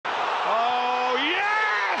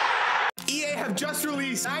have just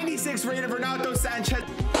released 96 rated Renato Sanches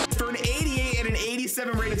for an 88 and an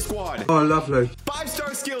 87 rated squad. Oh, lovely.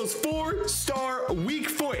 5-star skills, 4-star weak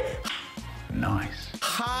foot. Nice.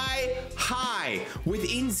 High with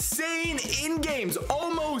insane in-games,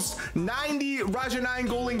 almost 90 Raja 9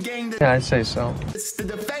 goal in game. Yeah, I'd say so. The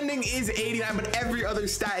defending is 89, but every other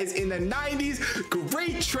stat is in the 90s.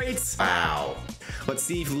 Great traits. Wow. Let's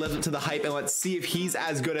see if he lives up to the hype, and let's see if he's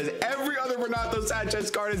as good as every other Renato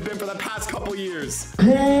Sanches card has been for the past couple years.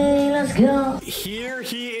 Hey, let's go. Here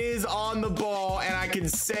he is on the ball, and I can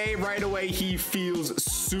say right away he feels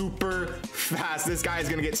super fast. This guy is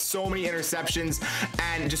gonna get so many interceptions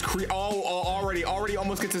and just already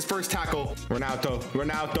almost gets his first tackle. Renato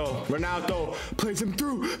plays him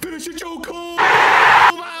through. Finish it, Joko.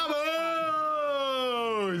 Vamos!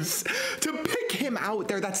 To pick him out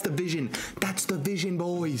there, that's the vision. That's the vision,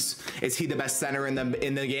 boys. Is he the best center in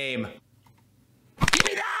the game? Give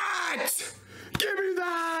me that! Give me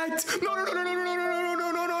that! No!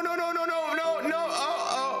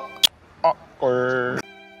 Awkward.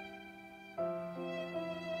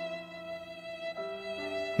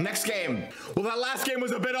 Next game. Well, that last game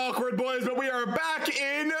was a bit awkward, boys, but we are back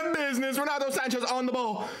in business. Renato Sanches on the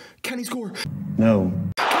ball. Can he score? No.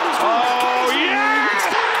 Oh,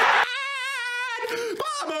 yes!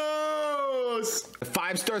 Vamos!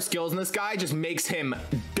 5-star skills in this guy just makes him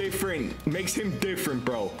different. Makes him different,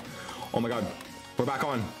 bro. Oh my God. We're back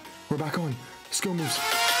on. We're back on. Skill moves.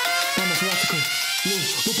 Vamos, Renato.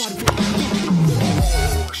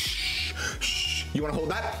 Shh. You want to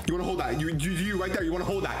hold that? You want to hold that? You right there. You want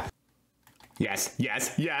to hold that? Yes.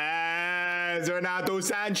 Renato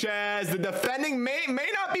Sanches. The defending may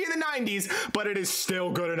not be in the 90s, but it is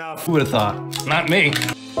still good enough. Who would have thought? Not me.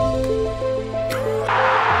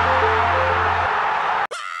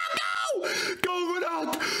 Go,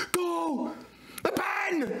 Renato. Go. The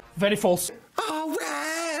pen. Very false. Oh,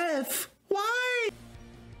 ref. Why?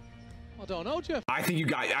 I don't know, Jeff. I think you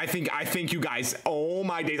guys, oh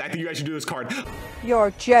my days, I think you guys should do this card.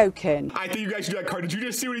 You're joking. I think you guys should do that card. Did you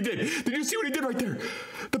just see what he did? Did you see what he did right there?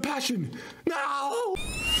 The passion. No!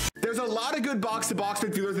 There's a lot of good box-to-box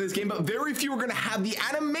midfielders in this game, but very few are going to have the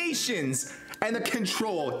animations and the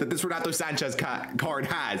control that this Renato Sanches card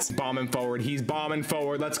has. Bombing forward. He's bombing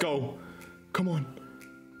forward. Let's go. Come on.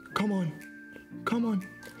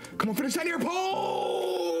 Finish that near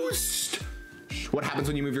post. What happens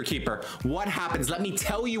when you move your keeper? What happens? Let me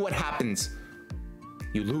tell you what happens.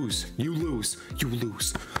 You lose.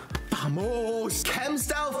 Vamos! Chem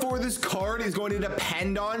style for this card is going to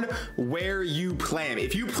depend on where you play him.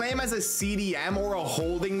 If you play him as a CDM or a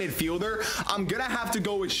holding midfielder, I'm gonna have to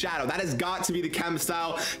go with Shadow. That has got to be the chem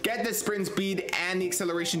style. Get the sprint speed and the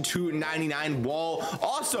acceleration to 99 while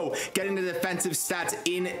also getting the defensive stats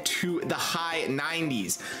into the high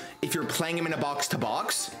 90s. If you're playing him in a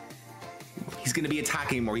box-to-box, he's going to be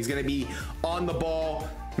attacking more. He's going to be on the ball,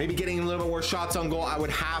 maybe getting a little bit more shots on goal. I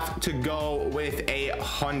would have to go with a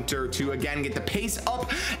Hunter to, again, get the pace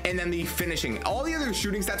up and then the finishing. All the other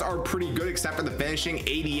shooting stats are pretty good except for the finishing,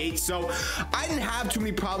 88. So I didn't have too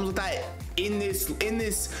many problems with that in this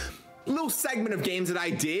little segment of games that I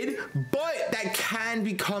did, but that can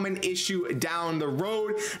become an issue down the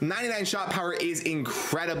road. 99 shot power is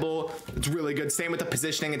incredible. It's really good. Same with the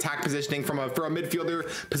positioning, attack positioning for a midfielder.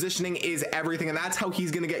 Positioning is everything, and that's how he's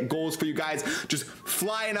gonna get goals for you guys. Just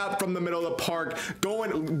flying up from the middle of the park,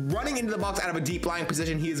 running into the box out of a deep lying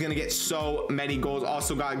position. He is gonna get so many goals.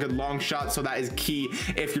 Also got a good long shot, so that is key.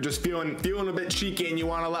 If you're just feeling a bit cheeky and you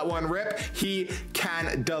want to let one rip, he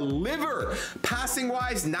can deliver. Passing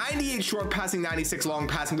wise, 98 short passing, 96 long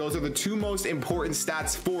passing. Those are the two most important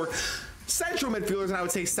stats for central midfielders, and I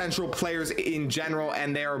would say central players in general,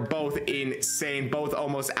 and they are both insane, both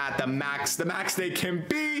almost at the max they can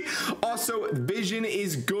be. Also, vision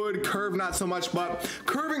is good, curve not so much, but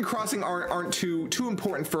curve and crossing aren't too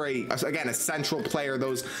important for again a central player.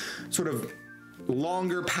 Those sort of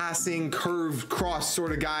longer passing curve cross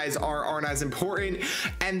sort of guys aren't as important.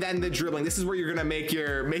 And then the dribbling, this is where you're gonna make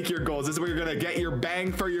your goals. This is where you're gonna get your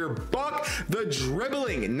bang for your buck. The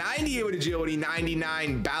dribbling, 98 with agility,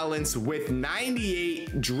 99 balance with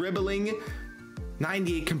 98 dribbling,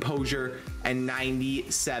 98 composure, and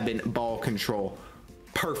 97 ball control.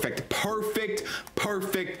 Perfect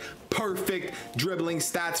dribbling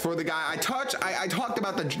stats for the guy. I talked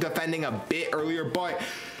about the defending a bit earlier, but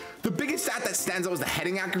The biggest stat that stands out is the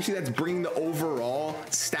heading accuracy. That's bringing the overall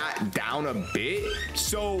stat down a bit.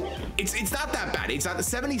 So it's not that bad. It's not, the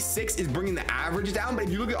 76 is bringing the average down, but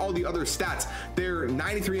if you look at all the other stats, they're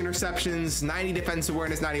 93 interceptions, 90 defensive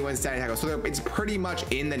awareness, 91 standing tackle. So it's pretty much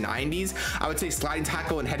in the 90s. I would say sliding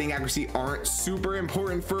tackle and heading accuracy aren't super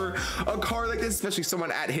important for a card like this, especially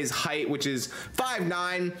someone at his height, which is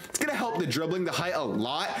 5'9". It's gonna help the dribbling, the height a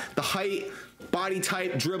lot. The height, body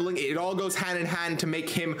type, dribbling, it all goes hand in hand to make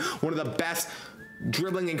him one of the best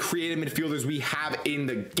dribbling and creative midfielders we have in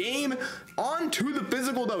the game. On to the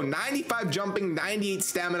physical though. 95 jumping, 98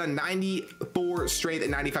 stamina, 94 strength,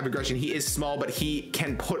 and 95 aggression. He is small, but he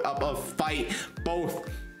can put up a fight, both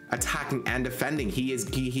attacking and defending. He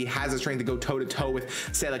has the strength to go toe to toe with,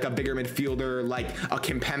 say, like a bigger midfielder like a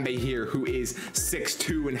Kimpembe here, who is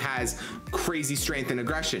 6'2" and has crazy strength and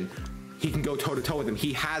aggression. He can go toe to toe with him.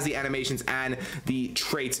 He has the animations and the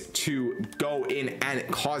traits to go in and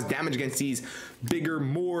cause damage against these bigger,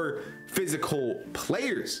 more physical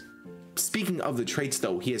players. Speaking of the traits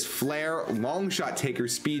though, he has flair, long shot taker,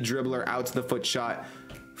 speed dribbler, out to the foot shot,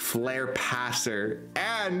 flare passer,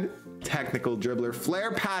 and technical dribbler.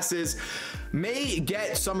 Flare passes may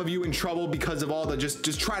get some of you in trouble because of all the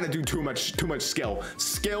just trying to do too much skill.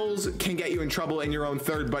 Skills can get you in trouble in your own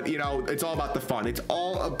third, but you know, it's all about the fun. It's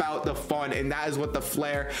all about the fun, and that is what the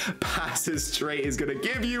flare passes trait is gonna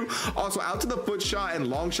give you. Also, out to the foot shot and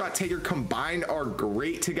long shot taker combined are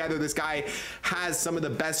great together. This guy has some of the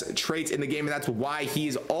best traits in the game, and that's why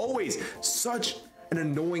he's always such an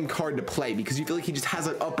annoying card to play, because you feel like he just has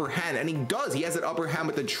an upper hand, and he does. He has an upper hand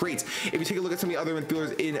with the traits. If you take a look at some of the other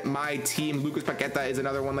midfielders in my team, Lucas Paqueta is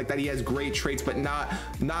another one like that. He has great traits, but not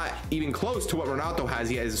even close to what Renato has.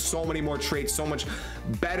 He has so many more traits, so much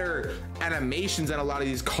better animations than a lot of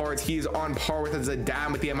these cards. He is on par with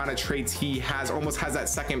Zidane with the amount of traits he has. Almost has that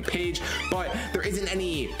second page, but there isn't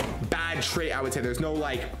any bad trait, I would say. There's no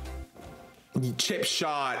like chip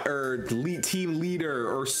shot or team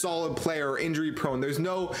leader or solid player or injury prone. There's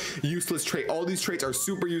no useless trait. All these traits are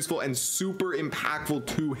super useful and super impactful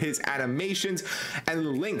to his animations. And the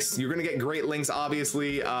links, you're gonna get great links,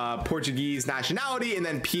 obviously. Portuguese nationality, and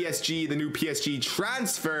then PSG, the new PSG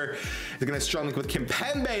transfer, is gonna strong link with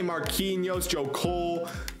Kimpembe, Marquinhos, Joe Cole,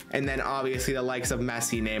 and then obviously the likes of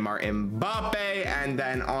Messi, Neymar, Mbappe, and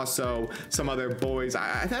then also some other boys.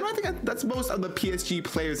 I don't think that's most of the PSG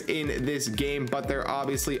players in this game, but there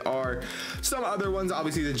obviously are some other ones.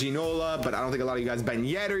 Obviously the Ginola, but I don't think a lot of you guys. Ben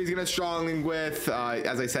Yedder, he's gonna strong link with.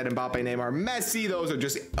 As I said, Mbappe, Neymar, Messi. Those are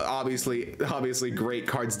just obviously great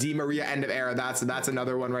cards. Di Maria, end of era. That's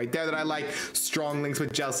another one right there that I like. Strong links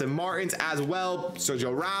with Gelson Martins as well.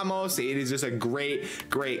 Sergio Ramos. It is just a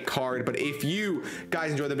great card. But if you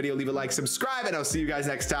guys enjoy the video, leave a like, subscribe, and I'll see you guys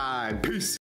next time. Peace.